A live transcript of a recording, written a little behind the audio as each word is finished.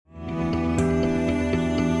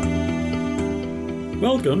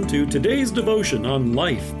Welcome to today's devotion on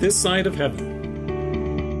life this side of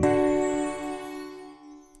heaven.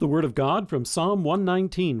 The Word of God from Psalm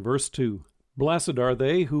 119, verse 2. Blessed are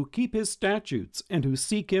they who keep His statutes and who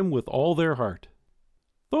seek Him with all their heart.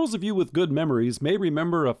 Those of you with good memories may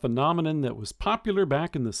remember a phenomenon that was popular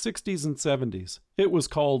back in the 60s and 70s. It was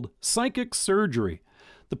called psychic surgery.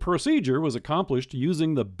 The procedure was accomplished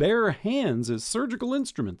using the bare hands as surgical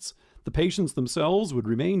instruments. The patients themselves would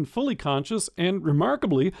remain fully conscious and,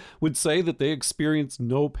 remarkably, would say that they experienced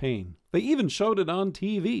no pain. They even showed it on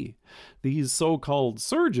TV. These so-called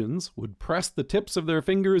surgeons would press the tips of their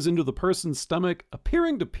fingers into the person's stomach,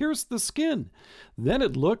 appearing to pierce the skin. Then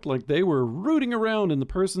it looked like they were rooting around in the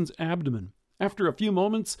person's abdomen. After a few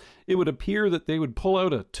moments, it would appear that they would pull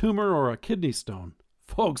out a tumor or a kidney stone.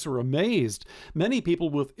 Folks were amazed. Many people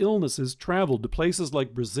with illnesses traveled to places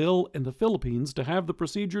like Brazil and the Philippines to have the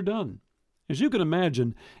procedure done. As you can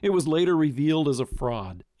imagine, it was later revealed as a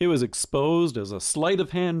fraud. It was exposed as a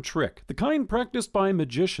sleight-of-hand trick, the kind practiced by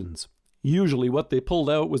magicians. Usually what they pulled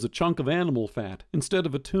out was a chunk of animal fat instead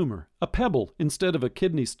of a tumor, a pebble instead of a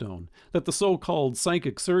kidney stone, that the so-called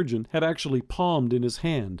psychic surgeon had actually palmed in his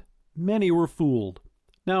hand. Many were fooled.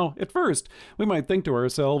 Now, at first, we might think to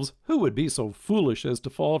ourselves, who would be so foolish as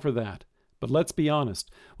to fall for that? But let's be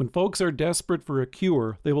honest, when folks are desperate for a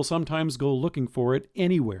cure, they will sometimes go looking for it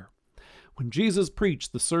anywhere. When Jesus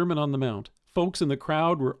preached the Sermon on the Mount, folks in the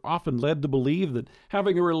crowd were often led to believe that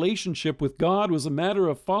having a relationship with God was a matter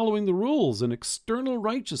of following the rules and external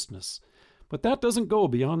righteousness. But that doesn't go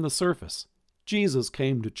beyond the surface. Jesus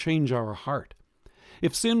came to change our heart.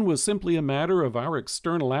 If sin was simply a matter of our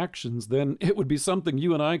external actions, then it would be something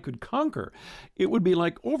you and I could conquer. It would be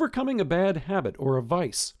like overcoming a bad habit or a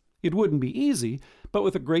vice. It wouldn't be easy, but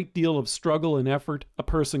with a great deal of struggle and effort, a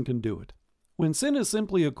person can do it. When sin is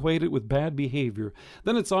simply equated with bad behavior,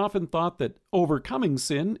 then it's often thought that overcoming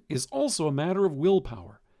sin is also a matter of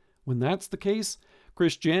willpower. When that's the case,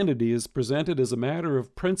 Christianity is presented as a matter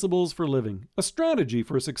of principles for living, a strategy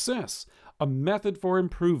for success, a method for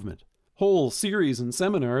improvement. Whole series and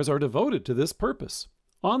seminars are devoted to this purpose.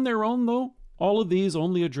 On their own, though, all of these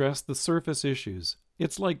only address the surface issues.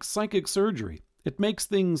 It's like psychic surgery. It makes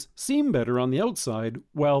things seem better on the outside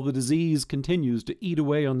while the disease continues to eat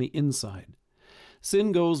away on the inside.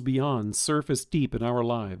 Sin goes beyond surface deep in our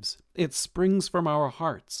lives. It springs from our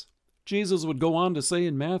hearts. Jesus would go on to say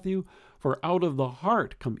in Matthew, "For out of the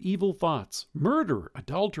heart come evil thoughts, murder,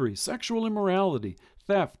 adultery, sexual immorality,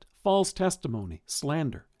 theft, false testimony,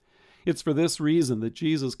 slander." It's for this reason that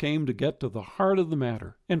Jesus came to get to the heart of the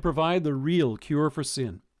matter and provide the real cure for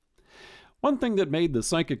sin. One thing that made the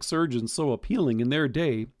psychic surgeons so appealing in their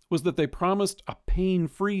day was that they promised a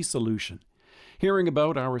pain-free solution. Hearing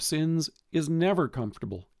about our sins is never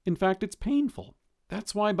comfortable. In fact, it's painful.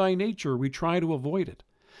 That's why by nature we try to avoid it.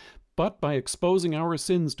 But by exposing our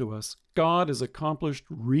sins to us, God has accomplished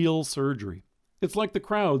real surgery. It's like the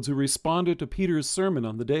crowds who responded to Peter's sermon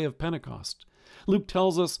on the day of Pentecost. Luke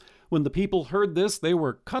tells us, when the people heard this, they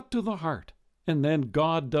were cut to the heart. And then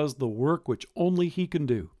God does the work which only He can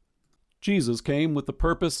do. Jesus came with the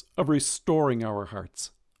purpose of restoring our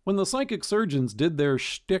hearts. When the psychic surgeons did their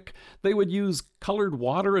shtick, they would use colored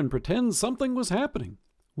water and pretend something was happening.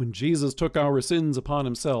 When Jesus took our sins upon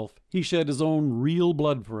Himself, He shed His own real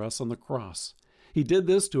blood for us on the cross. He did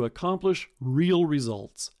this to accomplish real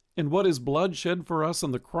results. And what His blood shed for us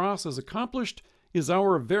on the cross has accomplished is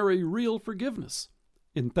our very real forgiveness.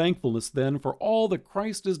 In thankfulness, then, for all that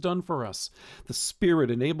Christ has done for us, the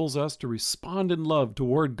Spirit enables us to respond in love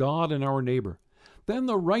toward God and our neighbor. Then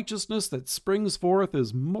the righteousness that springs forth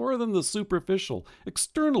is more than the superficial,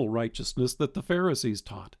 external righteousness that the Pharisees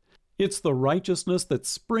taught. It's the righteousness that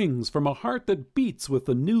springs from a heart that beats with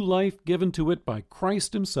the new life given to it by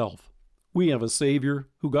Christ Himself. We have a Savior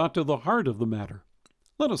who got to the heart of the matter.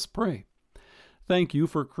 Let us pray. Thank You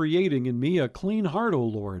for creating in me a clean heart, O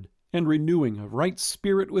Lord, and renewing a right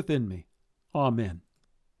spirit within me. Amen.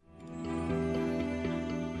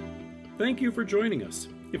 Thank you for joining us.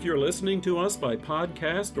 If you're listening to us by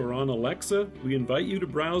podcast or on Alexa, we invite you to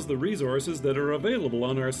browse the resources that are available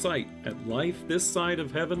on our site at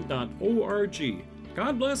lifethissideofheaven.org.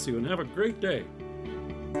 God bless you and have a great day.